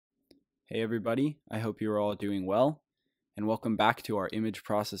Hey everybody, I hope you're all doing well, and welcome back to our image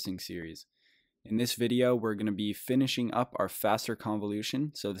processing series. In this video, we're going to be finishing up our faster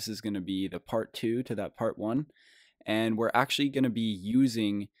convolution, so this is going to be the part 2 to that part 1, and we're actually going to be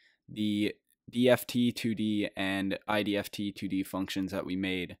using the DFT2D and IDFT2D functions that we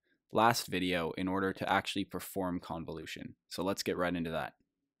made last video in order to actually perform convolution. So let's get right into that.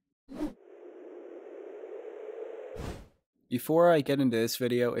 Before I get into this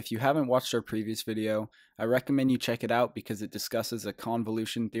video, if you haven't watched our previous video, I recommend you check it out because it discusses a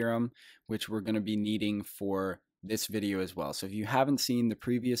convolution theorem, which we're going to be needing for this video as well. So if you haven't seen the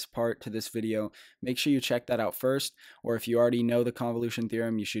previous part to this video, make sure you check that out first, or if you already know the convolution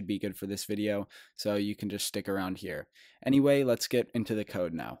theorem, you should be good for this video, so you can just stick around here. Anyway, let's get into the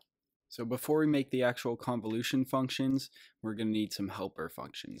code now. So before we make the actual convolution functions, we're going to need some helper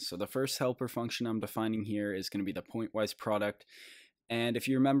functions. So the first helper function I'm defining here is going to be the pointwise product. And if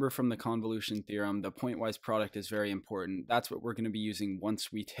you remember from the convolution theorem, the pointwise product is very important. That's what we're going to be using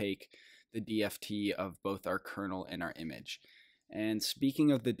once we take the DFT of both our kernel and our image. And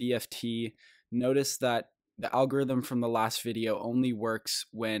speaking of the DFT, notice that the algorithm from the last video only works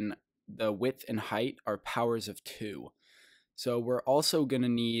when the width and height are powers of 2. So we're also going to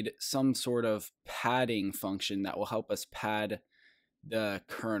need some sort of padding function that will help us pad the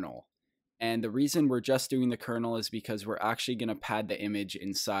kernel. And the reason we're just doing the kernel is because we're actually going to pad the image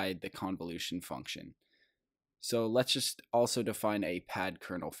inside the convolution function. So let's just also define a pad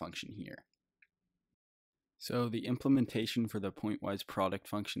kernel function here. So the implementation for the pointwise product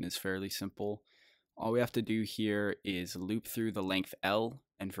function is fairly simple. All we have to do here is loop through the length L,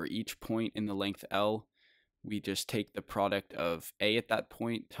 and for each point in the length L, we just take the product of A at that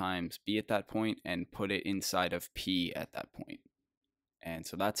point times B at that point and put it inside of P at that point. And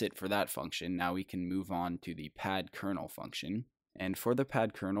so that's it for that function. Now we can move on to the pad kernel function. And for the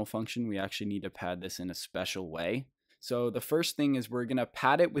pad kernel function, we actually need to pad this in a special way. So the first thing is we're going to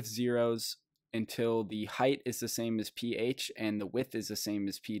pad it with zeros until the height is the same as PH and the width is the same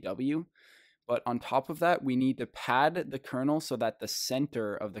as PW. But on top of that, we need to pad the kernel so that the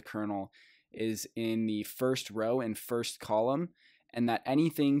center of the kernel is in the first row and first column, and that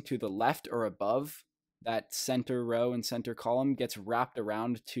anything to the left or above that center row and center column gets wrapped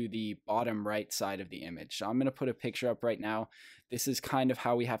around to the bottom right side of the image. So I'm going to put a picture up right now. This is kind of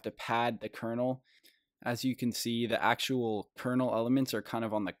how we have to pad the kernel. As you can see, the actual kernel elements are kind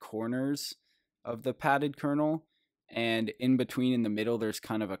of on the corners of the padded kernel, and in between in the middle there's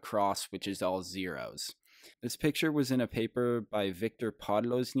kind of a cross which is all zeros. This picture was in a paper by Victor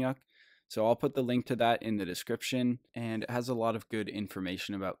Podlozhnyuk. So I'll put the link to that in the description, and it has a lot of good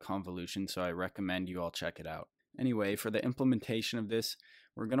information about convolution, so I recommend you all check it out. Anyway, for the implementation of this,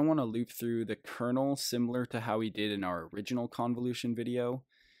 we're going to want to loop through the kernel similar to how we did in our original convolution video.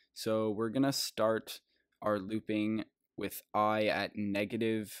 So we're going to start our looping with I at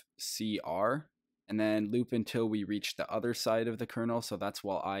negative CR, and then loop until we reach the other side of the kernel, so that's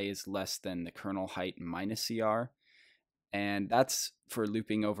while I is less than the kernel height minus CR. And that's for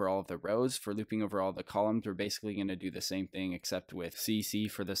looping over all of the rows. For looping over all the columns, we're basically going to do the same thing except with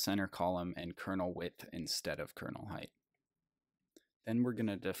CC for the center column and kernel width instead of kernel height. Then we're going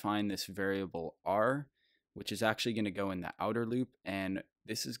to define this variable R, which is actually going to go in the outer loop, and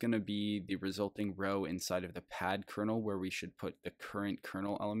this is going to be the resulting row inside of the pad kernel where we should put the current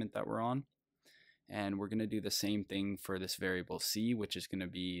kernel element that we're on. And we're going to do the same thing for this variable C, which is going to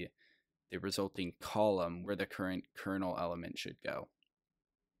be the resulting column where the current kernel element should go.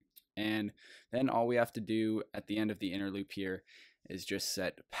 And then all we have to do at the end of the inner loop here is just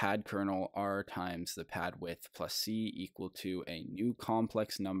set pad kernel R times the pad width plus C equal to a new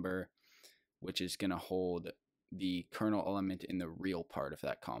complex number, which is going to hold the kernel element in the real part of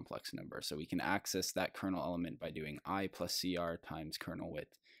that complex number. So we can access that kernel element by doing I plus CR times kernel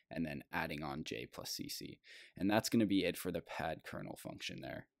width and then adding on J plus CC. And that's going to be it for the pad kernel function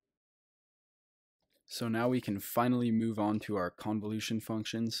there. So now we can finally move on to our convolution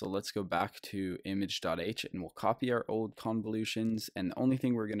function. So let's go back to image.h and we'll copy our old convolutions. And the only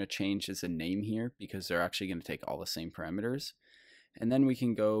thing we're going to change is the name here because they're actually going to take all the same parameters. And then we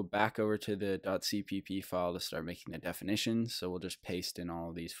can go back over to the .cpp file to start making the definitions. So we'll just paste in all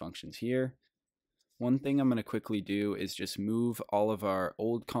of these functions here. One thing I'm going to quickly do is just move all of our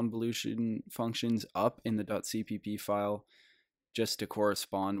old convolution functions up in the .cpp file, just to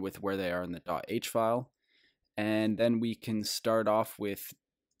correspond with where they are in the .h file. And then we can start off with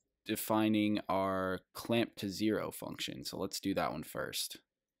defining our clamp to 0 function. So let's do that one first.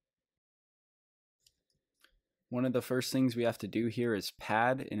 One of the first things we have to do here is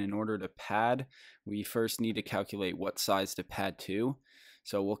pad, and in order to pad, we first need to calculate what size to pad to.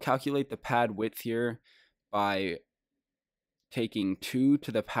 So we'll calculate the pad width here by taking 2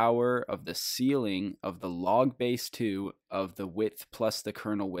 to the power of the ceiling of the log base 2 of the width plus the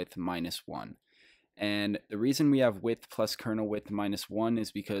kernel width minus 1. And the reason we have width plus kernel width minus 1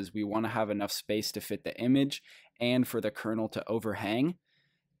 is because we want to have enough space to fit the image and for the kernel to overhang.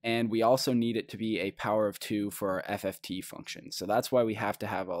 And we also need it to be a power of 2 for our FFT function. So that's why we have to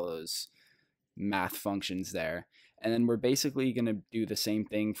have all those math functions there. And then we're basically going to do the same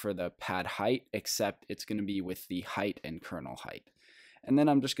thing for the pad height, except it's going to be with the height and kernel height. And then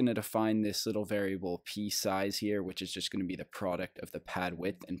I'm just going to define this little variable p size here, which is just going to be the product of the pad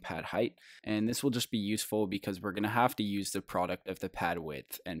width and pad height. And this will just be useful because we're going to have to use the product of the pad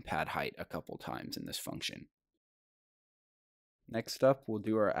width and pad height a couple times in this function. Next up, we'll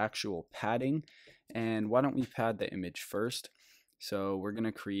do our actual padding. And why don't we pad the image first? So we're going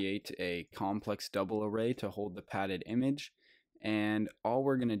to create a complex double array to hold the padded image. And all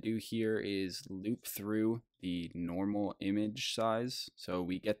we're going to do here is loop through the normal image size. So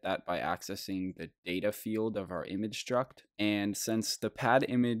we get that by accessing the data field of our image struct. And since the pad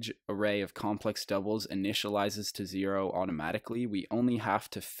image array of complex doubles initializes to 0 automatically, we only have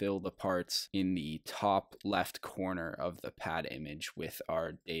to fill the parts in the top left corner of the pad image with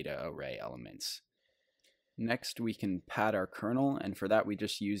our data array elements. Next, we can pad our kernel, and for that we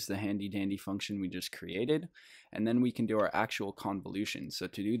just use the handy dandy function we just created, and then we can do our actual convolution. So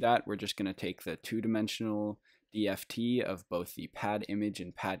to do that, we're just going to take the two-dimensional DFT of both the pad image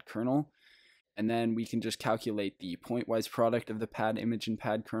and pad kernel, and then we can just calculate the pointwise product of the pad image and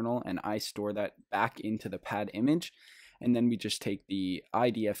pad kernel, and I store that back into the pad image, and then we just take the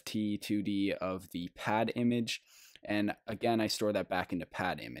IDFT 2D of the pad image, and again I store that back into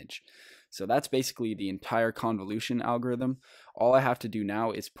pad image. So that's basically the entire convolution algorithm. All I have to do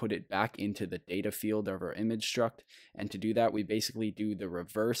now is put it back into the data field of our image struct. And to do that, we basically do the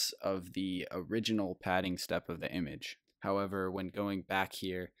reverse of the original padding step of the image. However, when going back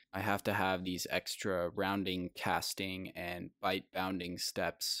here, I have to have these extra rounding, casting, and byte bounding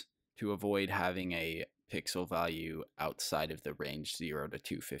steps to avoid having a pixel value outside of the range 0 to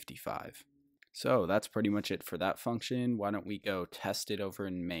 255. So that's pretty much it for that function. Why don't we go test it over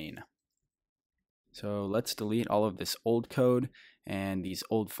in main? So let's delete all of this old code and these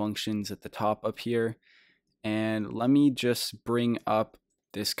old functions at the top up here. And let me just bring up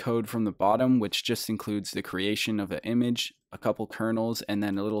this code from the bottom, which just includes the creation of an image, a couple kernels, and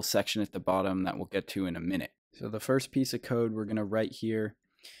then a little section at the bottom that we'll get to in a minute. So the first piece of code we're going to write here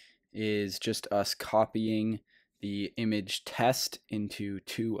is just us copying the image test into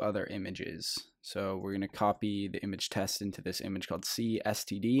two other images. So we're going to copy the image test into this image called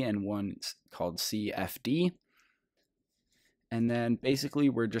CSTD and one called CFD. And then basically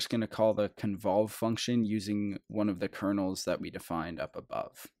we're just going to call the convolve function using one of the kernels that we defined up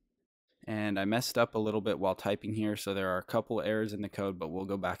above. And I messed up a little bit while typing here, so there are a couple errors in the code, but we'll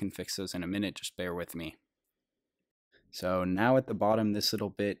go back and fix those in a minute. Just bear with me. So now at the bottom, this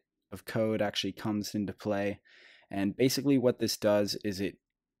little bit of code actually comes into play. And basically what this does is it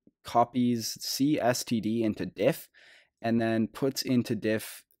copies CSTD into diff and then puts into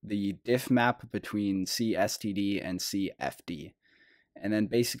diff the diff map between CSTD and CFD. And then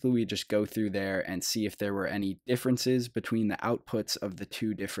basically we just go through there and see if there were any differences between the outputs of the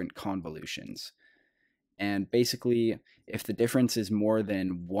two different convolutions. And basically if the difference is more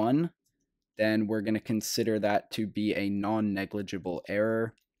than 1, then we're going to consider that to be a non-negligible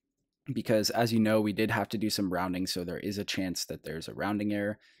error, because as you know, we did have to do some rounding, so there is a chance that there's a rounding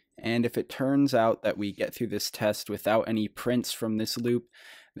error. And if it turns out that we get through this test without any prints from this loop,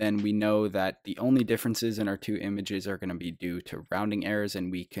 then we know that the only differences in our two images are going to be due to rounding errors,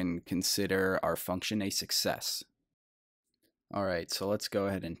 and we can consider our function a success. Alright, so let's go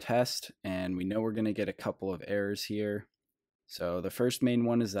ahead and test, and we know we're going to get a couple of errors here. So the first main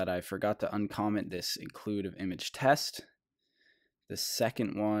one is that I forgot to uncomment this include of image test. The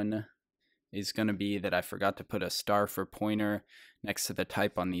second one is going to be that I forgot to put a star for pointer next to the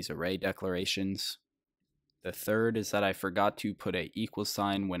type on these array declarations. The third is that I forgot to put a equal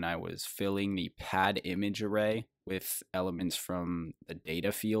sign when I was filling the pad image array with elements from the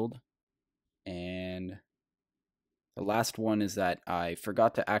data field. And the last one is that I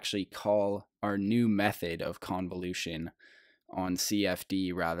forgot to actually call our new method of convolution on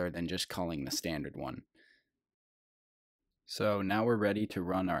CFD rather than just calling the standard one. So now we're ready to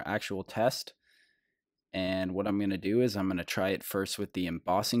run our actual test. And what I'm going to do is I'm going to try it first with the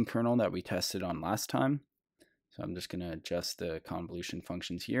embossing kernel that we tested on last time. So I'm just going to adjust the convolution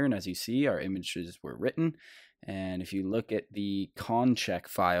functions here. And as you see, our images were written. And if you look at the concheck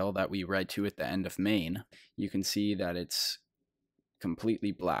file that we write to at the end of main, you can see that it's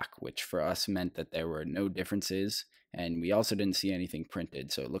completely black, which for us meant that there were no differences, and we also didn't see anything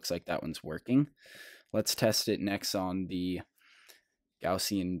printed, so it looks like that one's working. Let's test it next on the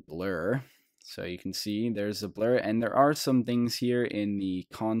Gaussian blur. So you can see there's a blur, and there are some things here in the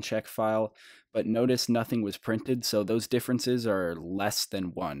con check file, but notice nothing was printed, so those differences are less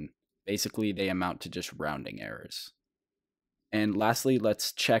than 1. Basically, they amount to just rounding errors. And lastly,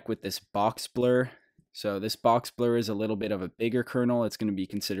 let's check with this box blur. So this box blur is a little bit of a bigger kernel. It's going to be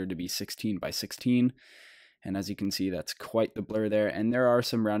considered to be 16 by 16. And as you can see, that's quite the blur there. And there are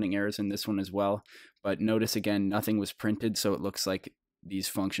some rounding errors in this one as well. But notice again, nothing was printed, so it looks like these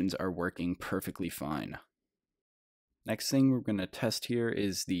functions are working perfectly fine. Next thing we're going to test here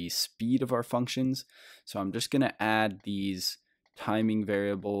is the speed of our functions. So I'm just going to add these timing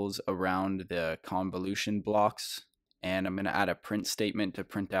variables around the convolution blocks, and I'm going to add a print statement to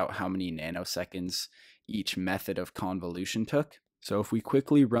print out how many nanoseconds each method of convolution took. So if we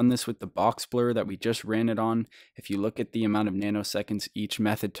quickly run this with the box blur that we just ran it on, if you look at the amount of nanoseconds each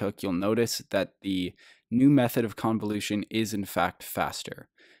method took, you'll notice that the new method of convolution is in fact faster.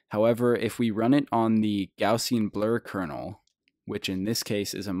 However, if we run it on the Gaussian blur kernel, which in this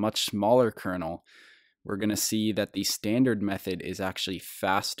case is a much smaller kernel, we're going to see that the standard method is actually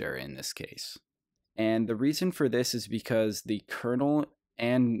faster in this case. And the reason for this is because the kernel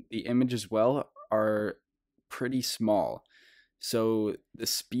and the image as well are pretty small. So the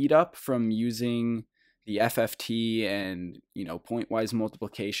speed up from using the FFT and, pointwise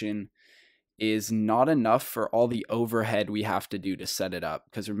multiplication is not enough for all the overhead we have to do to set it up.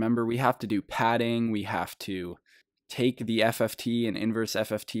 Because remember, we have to do padding, we have to take the FFT and inverse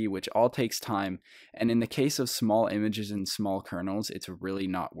FFT, which all takes time. And in the case of small images and small kernels, it's really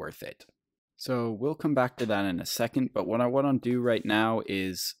not worth it. So we'll come back to that in a second, but what I want to do right now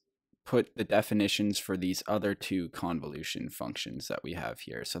is put the definitions for these other two convolution functions that we have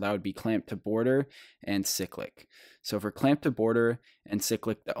here. So that would be clamp to border and cyclic. So for clamp to border and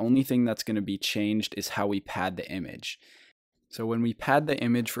cyclic, the only thing that's going to be changed is how we pad the image. So when we pad the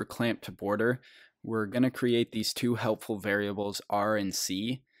image for clamp to border, we're going to create these two helpful variables R and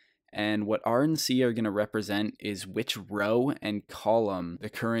C. And what R and C are going to represent is which row and column the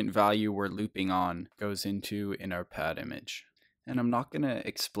current value we're looping on goes into in our pad image. And I'm not going to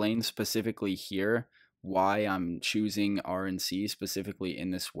explain specifically here why I'm choosing R and C specifically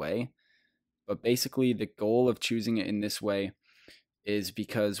in this way. But basically the goal of choosing it in this way is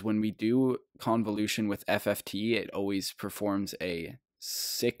because when we do convolution with FFT, it always performs a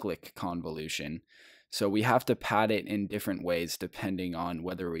cyclic convolution. So we have to pad it in different ways depending on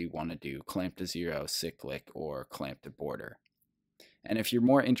whether we want to do clamp to zero, cyclic, or clamp to border. And if you're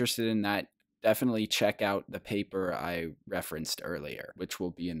more interested in that, definitely check out the paper I referenced earlier, which will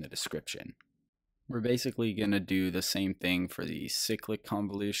be in the description. We're basically going to do the same thing for the cyclic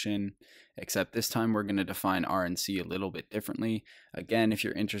convolution, except this time we're going to define R and C a little bit differently. Again, if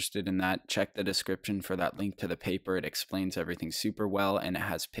you're interested in that, check the description for that link to the paper. It explains everything super well and it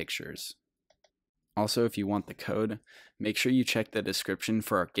has pictures. Also, if you want the code, make sure you check the description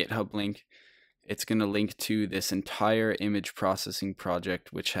for our GitHub link. It's going to link to this entire image processing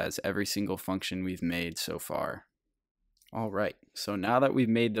project, which has every single function we've made so far. Alright, so now that we've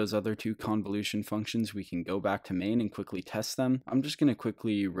made those other two convolution functions, we can go back to main and quickly test them. I'm just going to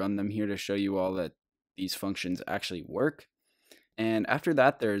quickly run them here to show you all that these functions actually work. And after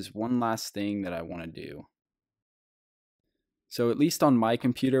that, there's one last thing that I want to do. So at least on my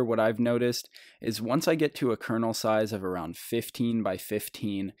computer, what I've noticed is once I get to a kernel size of around 15 by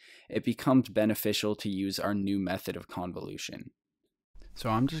 15, it becomes beneficial to use our new method of convolution. So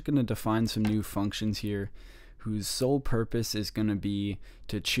I'm just going to define some new functions here whose sole purpose is going to be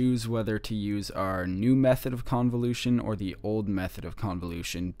to choose whether to use our new method of convolution or the old method of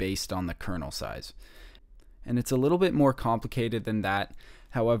convolution based on the kernel size. And it's a little bit more complicated than that.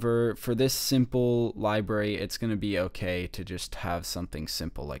 However, for this simple library, it's going to be okay to just have something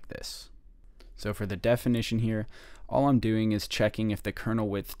simple like this. So for the definition here, all I'm doing is checking if the kernel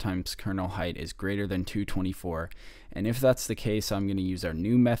width times kernel height is greater than 224. And if that's the case, I'm going to use our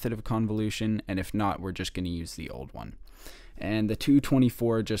new method of convolution. And if not, we're just going to use the old one. And the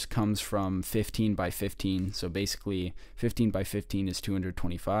 224 just comes from 15 by 15. So basically 15 by 15 is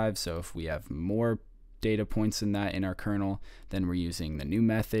 225. So if we have more data points in that in our kernel, then we're using the new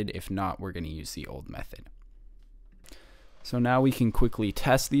method. If not, we're going to use the old method. So now we can quickly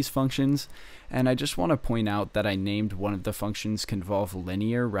test these functions, and I just want to point out that I named one of the functions convolve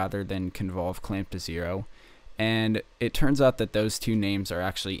linear rather than convolve clamp to zero, and it turns out that those two names are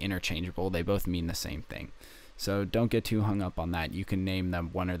actually interchangeable. They both mean the same thing. So don't get too hung up on that. You can name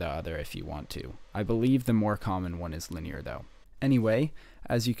them one or the other if you want to. I believe the more common one is linear though. Anyway,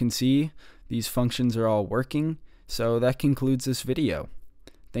 as you can see, these functions are all working, so that concludes this video.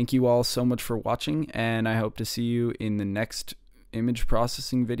 Thank you all so much for watching, and I hope to see you in the next image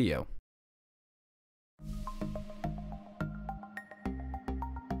processing video.